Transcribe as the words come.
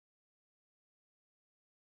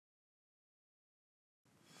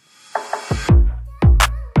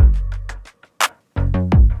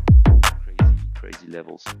crazy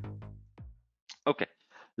levels. Okay,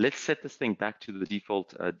 let's set this thing back to the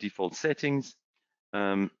default settings,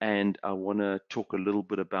 and I want to talk a little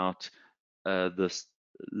bit about this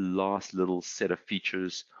last little set of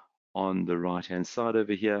features on the right hand side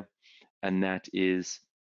over here, and that is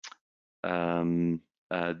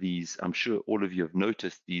these. I'm sure all of you have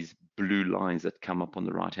noticed these blue lines that come up on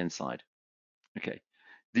the right hand side. Okay,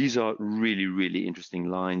 these are really, really interesting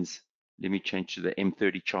lines. Let me change to the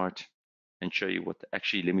M30 chart and show you what,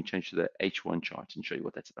 actually, let me change to the H1 chart and show you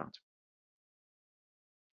what that's about.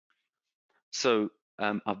 So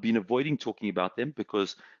I've been avoiding talking about them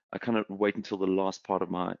because I kind of wait until the last part of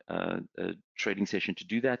my trading session to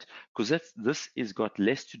do that, because this has got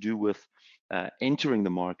less to do with entering the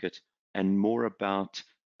market and more about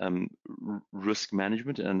risk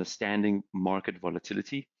management and understanding market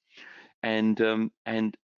volatility. And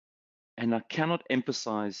I cannot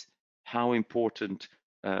emphasize how important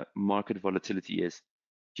market volatility is.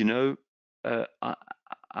 You know, I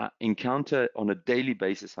encounter on a daily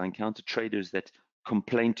basis, I encounter traders that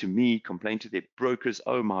complain to me, complain to their brokers.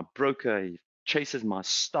 Oh, my broker chases my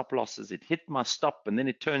stop losses. It hit my stop and then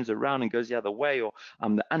it turns around and goes the other way, or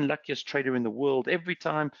I'm the unluckiest trader in the world. Every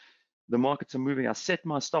time the markets are moving, I set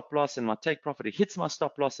my stop loss and my take profit, it hits my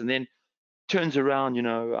stop loss and then turns around. You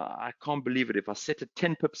know, I can't believe it. If I set it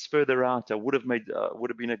 10 pips further out, I would have been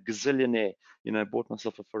a gazillionaire. You know, bought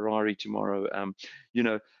myself a Ferrari tomorrow. You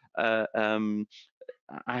know,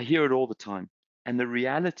 I hear it all the time. And the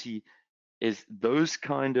reality is those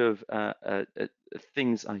kind of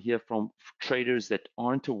things I hear from traders that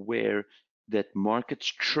aren't aware that markets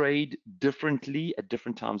trade differently at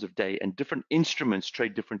different times of day, and different instruments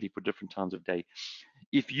trade differently for different times of day.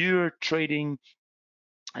 If you're trading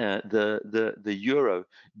the euro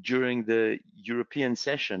during the European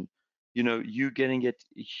session, you know, you're getting a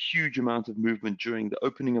huge amount of movement during the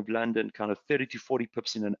opening of London, kind of 30 to 40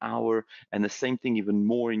 pips in an hour, and the same thing even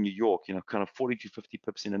more in New York, you know, kind of 40 to 50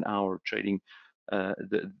 pips in an hour trading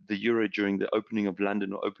the euro during the opening of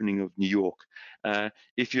London or opening of New York.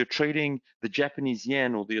 If you're trading the Japanese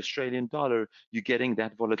yen or the Australian dollar, you're getting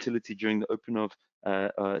that volatility during the open of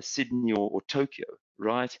Sydney or Tokyo,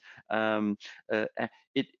 right? And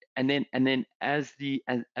then as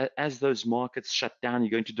those markets shut down, you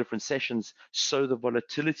go into different sessions, so the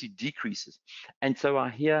volatility decreases. And so I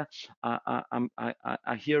hear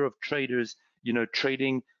of traders, you know,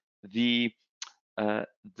 trading the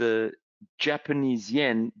Japanese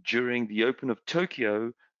yen during the open of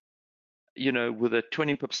Tokyo, you know, with a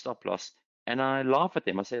 20 pip stop loss. And I laugh at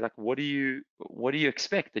them. I say, like, what do you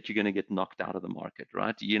expect, that you're going to get knocked out of the market,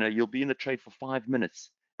 right? You know, you'll be in the trade for 5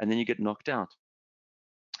 minutes and then you get knocked out.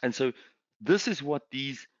 And so this is what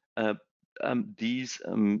these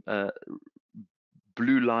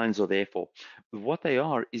blue lines are there for. What they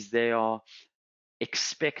are is they are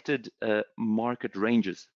expected market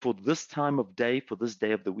ranges for this time of day, for this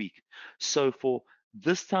day of the week. So for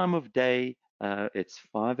this time of day, it's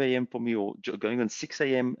 5 a.m. for me, or going on 6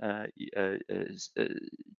 a.m.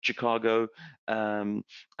 Chicago, on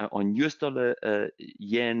US dollar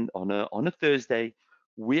yen on a Thursday.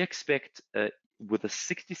 We expect with a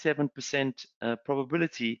 67%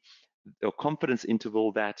 probability or confidence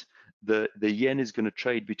interval that the yen is going to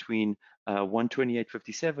trade between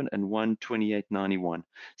 128.57 and 128.91.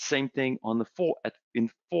 Same thing on the in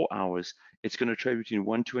 4 hours, it's going to trade between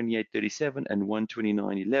 128.37 and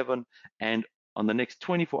 129.11, and on the next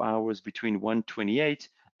 24 hours between 128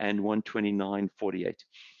 and 129.48.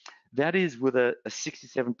 That is with a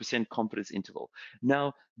 67% confidence interval.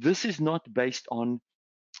 Now, this is not based on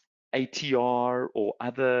ATR or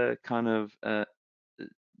other kind of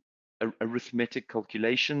arithmetic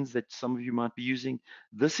calculations that some of you might be using.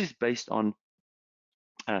 This is based on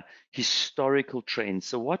historical trends.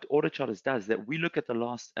 So what Autochartist does, that we look at the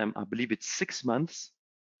last, I believe it's 6 months.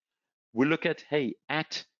 We look at, hey,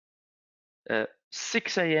 at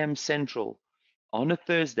 6 a.m. Central on a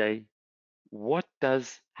Thursday,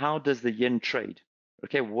 how does the yen trade?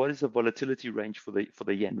 Okay, what is the volatility range for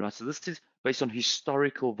the yen, right? So this is based on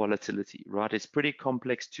historical volatility, right? It's pretty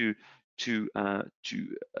complex to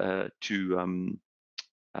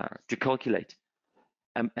calculate.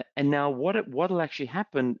 And now what'll actually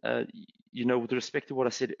happen, you know, with respect to what I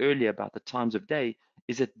said earlier about the times of day,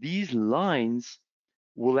 is that these lines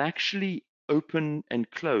will actually open and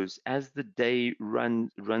close as the day runs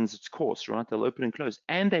its course, right? They'll open and close,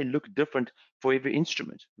 and they look different for every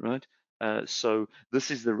instrument, right? So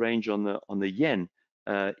this is the range on the yen.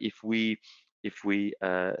 If we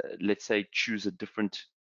let's say choose a different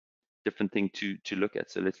thing to look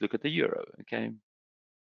at, so let's look at the euro, okay?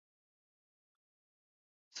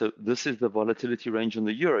 So this is the volatility range on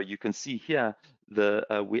the euro. You can see here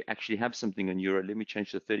we actually have something on euro. Let me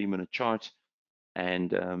change the 30-minute chart,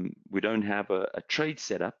 and we don't have a trade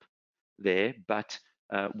setup there, but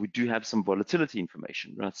we do have some volatility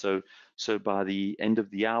information, right? So by the end of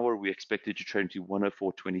the hour, we expect it to trade into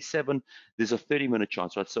 104.27. There's a 30-minute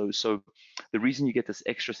chart, right? So the reason you get this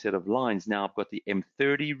extra set of lines, now I've got the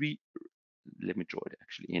M30 let me draw it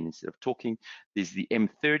actually in instead of talking. There's the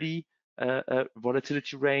M30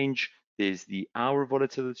 volatility range, there's the hour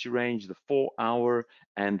volatility range, the 4-hour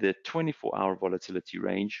and the 24-hour volatility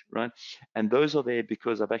range, right? And those are there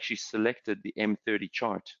because I've actually selected the M30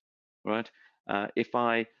 chart, right? If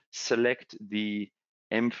I select the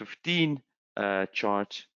M15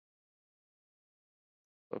 chart,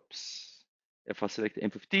 oops, if I select the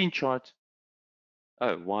M15 chart,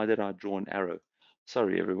 oh, why did I draw an arrow?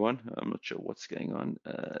 Sorry, everyone. I'm not sure what's going on.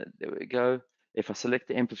 There we go. If I select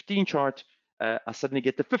the M15 chart, I suddenly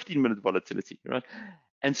get the 15-minute volatility, right?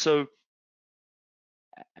 And so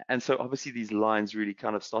obviously these lines really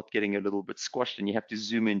kind of start getting a little bit squashed, and you have to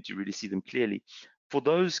zoom in to really see them clearly. For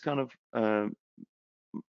those kind of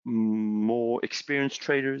more experienced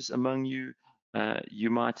traders among you, you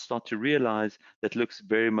might start to realize that looks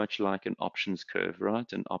very much like an options curve, right?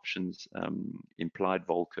 An options implied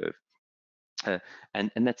vol curve.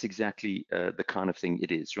 And that's exactly the kind of thing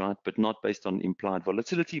it is, right? But not based on implied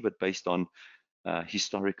volatility, but based on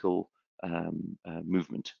historical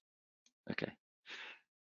movement. Okay.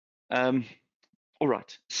 All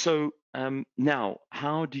right. So now,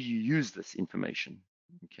 how do you use this information?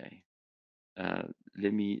 Okay.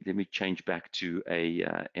 Let me change back to a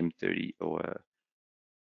M30 or a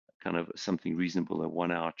kind of something reasonable, a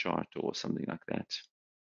 1-hour chart or something like that.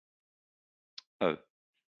 Oh,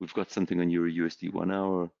 we've got something on Euro USD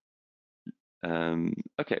 1-hour.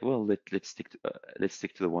 Okay, well let's stick to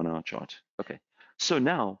the 1-hour chart. Okay, so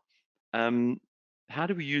now how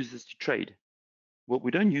do we use this to trade? Well,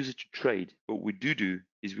 we don't use it to trade. What we do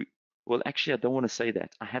is well, actually, I don't want to say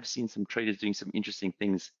that. I have seen some traders doing some interesting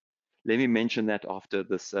things. Let me mention that after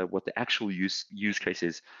this, what the actual use case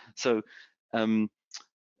is. So um,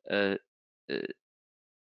 uh, uh,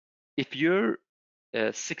 if you're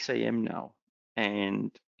 6 a.m. now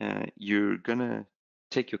and you're gonna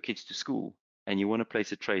take your kids to school and you want to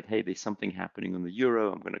place a trade, hey, there's something happening on the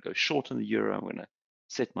euro, I'm gonna go short on the euro, I'm gonna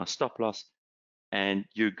set my stop loss, and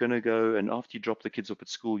you're gonna go, and after you drop the kids off at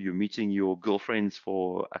school, you're meeting your girlfriends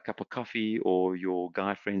for a cup of coffee or your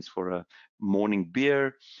guy friends for a morning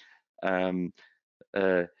beer, um,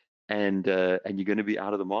 uh, and you're going to be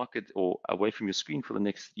out of the market or away from your screen for the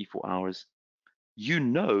next 3-4 hours. You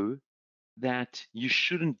know that you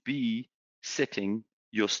shouldn't be setting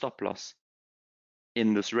your stop loss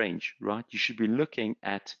in this range, right? You should be looking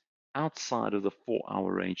at outside of the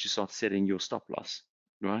 4-hour range to start setting your stop loss,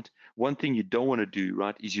 right? One thing you don't want to do,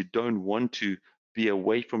 right, is you don't want to be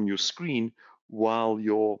away from your screen while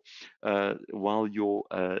your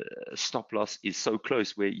stop loss is so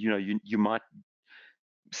close, where you might,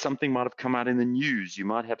 something might have come out in the news. You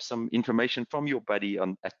might have some information from your buddy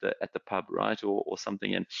at the pub, right, or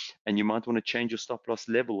something, and you might want to change your stop loss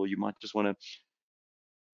level, or you might just want to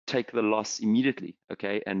take the loss immediately,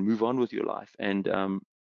 okay, and move on with your life. And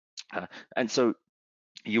so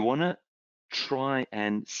you want to try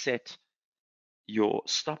and set your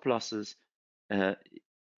stop losses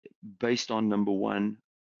based on, number one,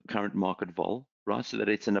 current market vol, right, so that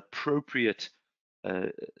it's an appropriate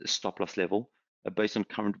stop loss level based on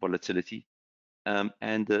current volatility.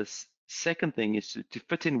 And the second thing is to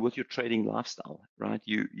fit in with your trading lifestyle, right?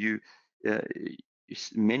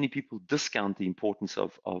 Many people discount the importance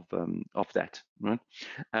of that, right?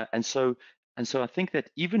 And so I think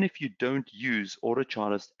that even if you don't use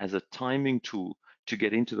Autochartist as a timing tool to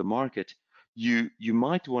get into the market, you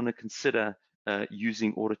might want to consider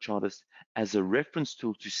using Autochartist as a reference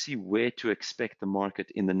tool to see where to expect the market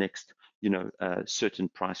in the next, certain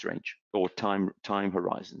price range or time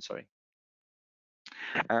horizon. Sorry.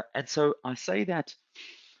 And so I say that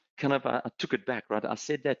kind of, I took it back, right? I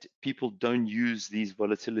said that people don't use these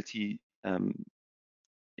volatility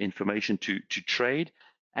information to trade.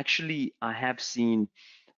 Actually, I have seen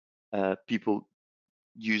people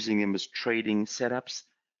using them as trading setups.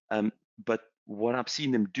 But what I've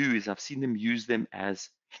seen them do is I've seen them use them as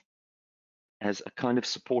a kind of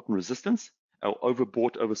support and resistance, or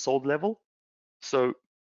overbought, oversold level. So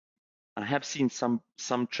I have seen some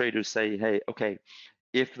traders say, hey, okay,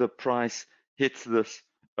 if the price hits this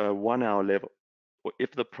 1-hour level, or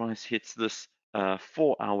if the price hits this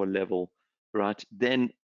 4-hour level, right,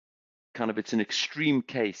 then kind of it's an extreme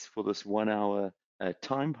case for this 1-hour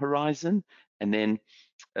time horizon, and then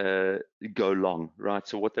go long, right?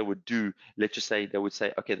 So what they would do, let's just say they would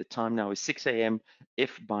say, okay, the time now is 6 a.m.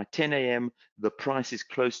 If by 10 a.m. the price is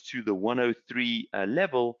close to the 103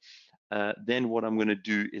 level, then what I'm going to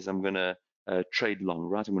do is I'm going to trade long,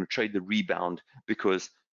 right? I'm going to trade the rebound because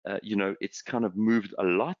it's kind of moved a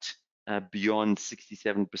lot beyond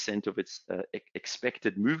 67% of its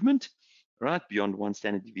expected movement, right? Beyond one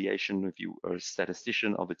standard deviation, if you are a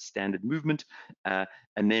statistician, of its standard movement. And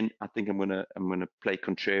then I think I'm gonna play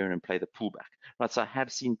contrarian and play the pullback, right? So I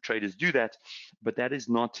have seen traders do that, but that is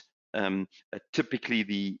not typically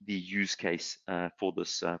the use case for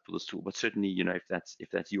this tool. But certainly, if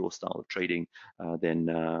that's your style of trading, then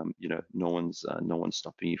no one's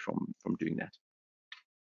stopping you from doing that.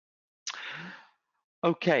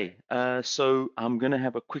 Okay, so I'm going to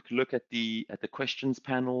have a quick look at the questions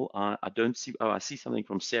panel. I don't see. Oh, I see something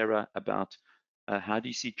from Sarah about how do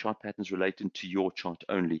you see chart patterns relating to your chart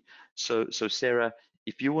only. So Sarah,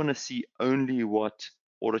 if you want to see only what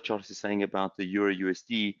Autochartist is saying about the Euro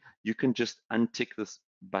USD, you can just untick this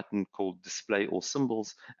button called Display All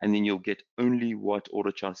Symbols, and then you'll get only what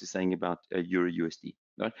Autochartist is saying about Euro USD.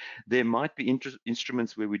 Right? There might be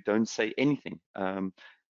instruments where we don't say anything.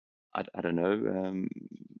 I don't know.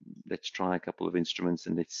 Let's try a couple of instruments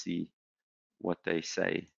and let's see what they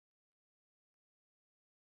say.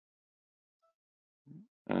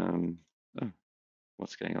 Oh,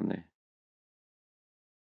 what's going on there?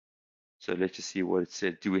 So let's just see what it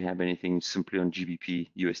said. Do we have anything simply on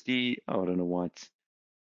GBP USD? Oh, I don't know why it's.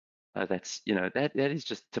 That's that is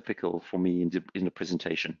just typical for me in the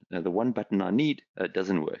presentation. The one button I need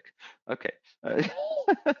doesn't work. Okay.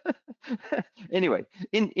 Anyway,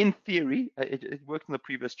 in theory, it worked on the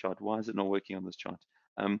previous chart. Why is it not working on this chart?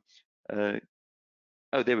 Uh,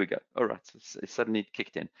 Oh, there we go. All right, so it suddenly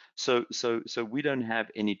kicked in. So we don't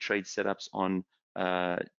have any trade setups on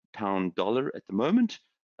pound dollar at the moment,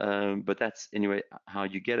 but that's anyway how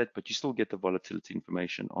you get it. But you still get the volatility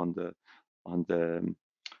information on the on the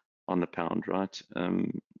on the pound, right?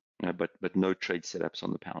 But no trade setups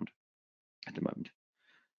on the pound at the moment.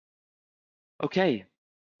 Okay.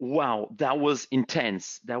 Wow, that was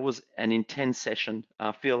intense. That was an intense session.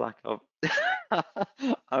 I feel like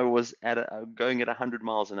I was going at 100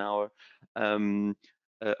 miles an hour.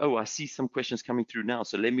 Oh, I see some questions coming through now.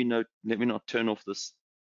 So let me not turn off this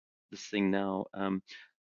thing now.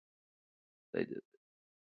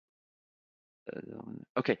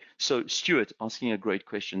 Okay, so Stuart asking a great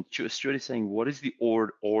question. Stuart is saying, what is the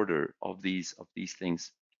order of these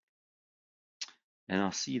things? And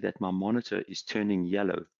I see that my monitor is turning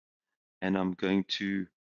yellow, and I'm going to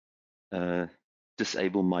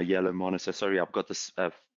disable my yellow monitor. Sorry, I've got this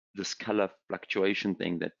color fluctuation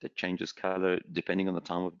thing that changes color depending on the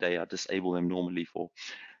time of day. I disable them normally for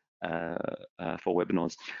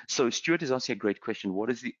webinars. So Stuart is asking a great question. What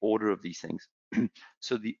is the order of these things?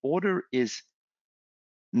 So the order is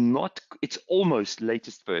it's almost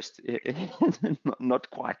latest first, not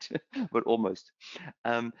quite, but almost.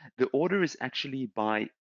 The order is actually by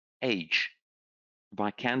age,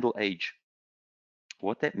 by candle age.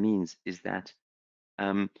 What that means is that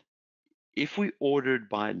if we ordered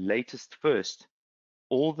by latest first,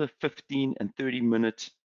 all the 15 and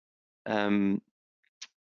 30-minute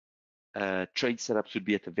trade setups would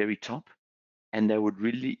be at the very top, and they would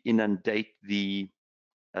really inundate the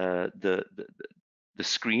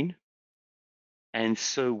screen. And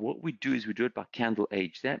so what we do is we do it by candle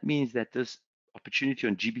age. That means that this opportunity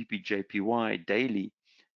on GBP JPY daily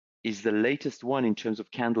is the latest one in terms of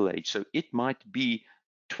candle age. So it might be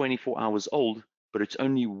 24 hours old, but it's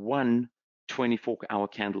only one 24-hour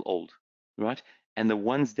candle old, right? And the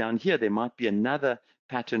ones down here, there might be another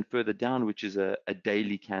pattern further down, which is a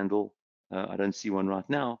daily candle. I don't see one right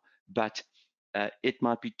now, but it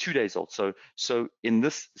might be 2 days old. So in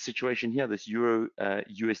this situation here, this Euro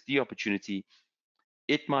USD opportunity,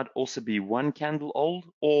 it might also be one candle old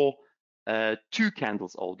or 2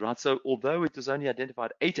 candles old, right? So although it was only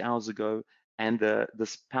identified 8 hours ago and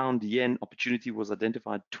this pound yen opportunity was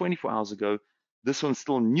identified 24 hours ago, this one's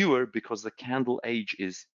still newer because the candle age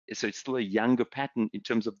so it's still a younger pattern in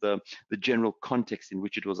terms of the general context in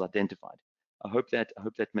which it was identified. I hope that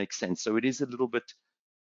makes sense. So it is a little bit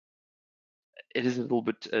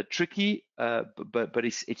tricky, but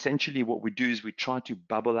it's essentially what we do is we try to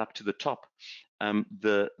bubble up to the top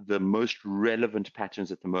the most relevant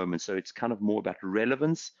patterns at the moment. So it's kind of more about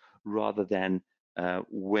relevance rather than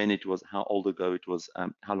when it was, how long ago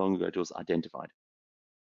it was identified.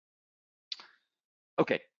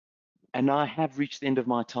 Okay, and I have reached the end of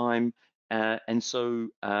my time, and so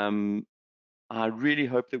I really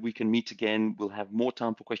hope that we can meet again. We'll have more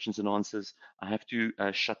time for questions and answers. I have to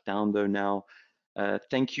shut down though now.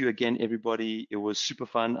 Thank you again, everybody. It was super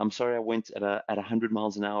fun. I'm sorry I went at 100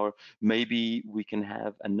 miles an hour. Maybe we can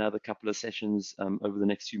have another couple of sessions over the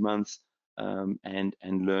next few months and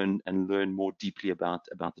learn more deeply about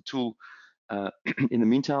the tool. In the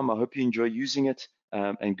meantime, I hope you enjoy using it,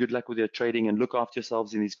 and good luck with your trading, and look after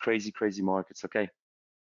yourselves in these crazy markets. Okay,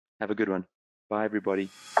 have a good one. Bye, everybody.